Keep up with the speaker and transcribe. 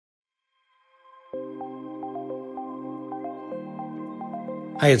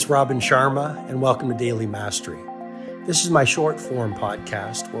Hi, it's Robin Sharma, and welcome to Daily Mastery. This is my short form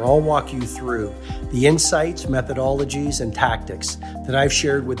podcast where I'll walk you through the insights, methodologies, and tactics that I've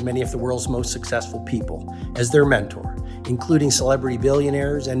shared with many of the world's most successful people as their mentor, including celebrity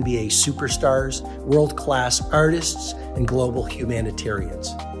billionaires, NBA superstars, world-class artists, and global humanitarians.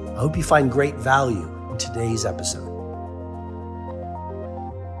 I hope you find great value in today's episode.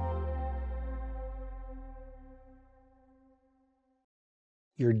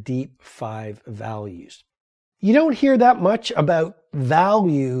 Your deep 5 values. You don't hear that much about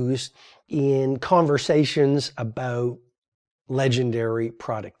values in conversations about legendary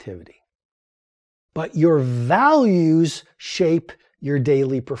productivity. But your values shape your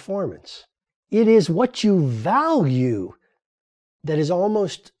daily performance. It is what you value that is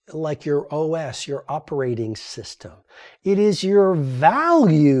almost like your OS, your operating system. It is your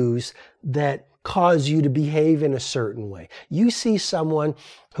values that cause you to behave in a certain way. You see someone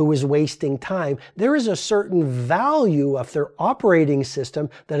who is wasting time, there is a certain value of their operating system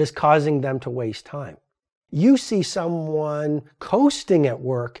that is causing them to waste time. You see someone coasting at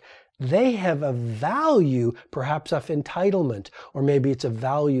work, they have a value perhaps of entitlement, or maybe it's a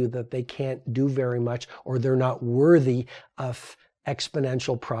value that they can't do very much, or they're not worthy of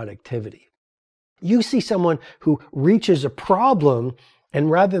exponential productivity. You see someone who reaches a problem, and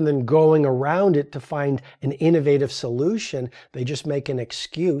rather than going around it to find an innovative solution, they just make an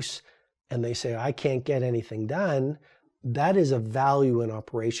excuse and they say, I can't get anything done. That is a value in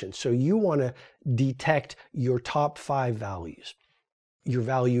operation. So you want to detect your top 5 values.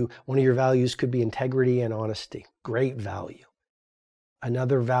 One of your values could be integrity and honesty. Great value.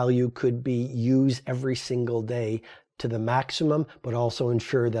 Another value could be use every single day to the maximum, but also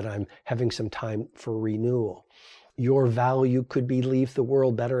ensure that I'm having some time for renewal. Your value could be leave the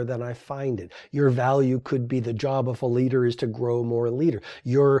world better than I find it. Your value could be the job of a leader is to grow more leader.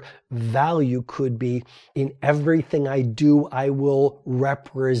 Your value could be in everything I do, I will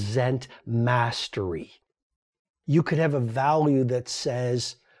represent mastery. You could have a value that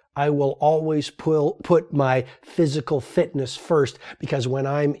says, I will always put my physical fitness first, because when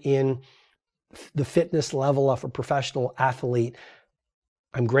I'm in the fitness level of a professional athlete,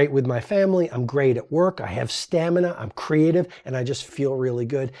 I'm great with my family, I'm great at work, I have stamina, I'm creative, and I just feel really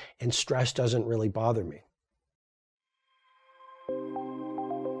good, and stress doesn't really bother me.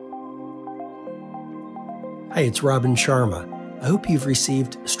 Hi, it's Robin Sharma. I hope you've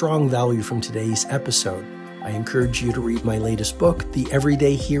received strong value from today's episode. I encourage you to read my latest book, The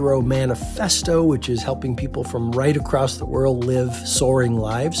Everyday Hero Manifesto, which is helping people from right across the world live soaring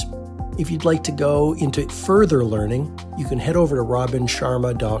lives. If you'd like to go into further learning, you can head over to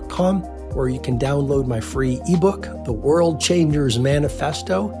robinsharma.com, where you can download my free ebook, The World Changers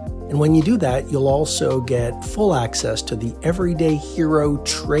Manifesto. And when you do that, you'll also get full access to the Everyday Hero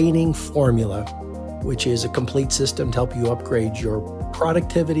Training Formula, which is a complete system to help you upgrade your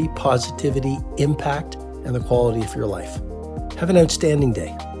productivity, positivity, impact, and the quality of your life. Have an outstanding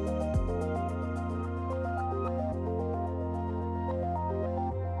day.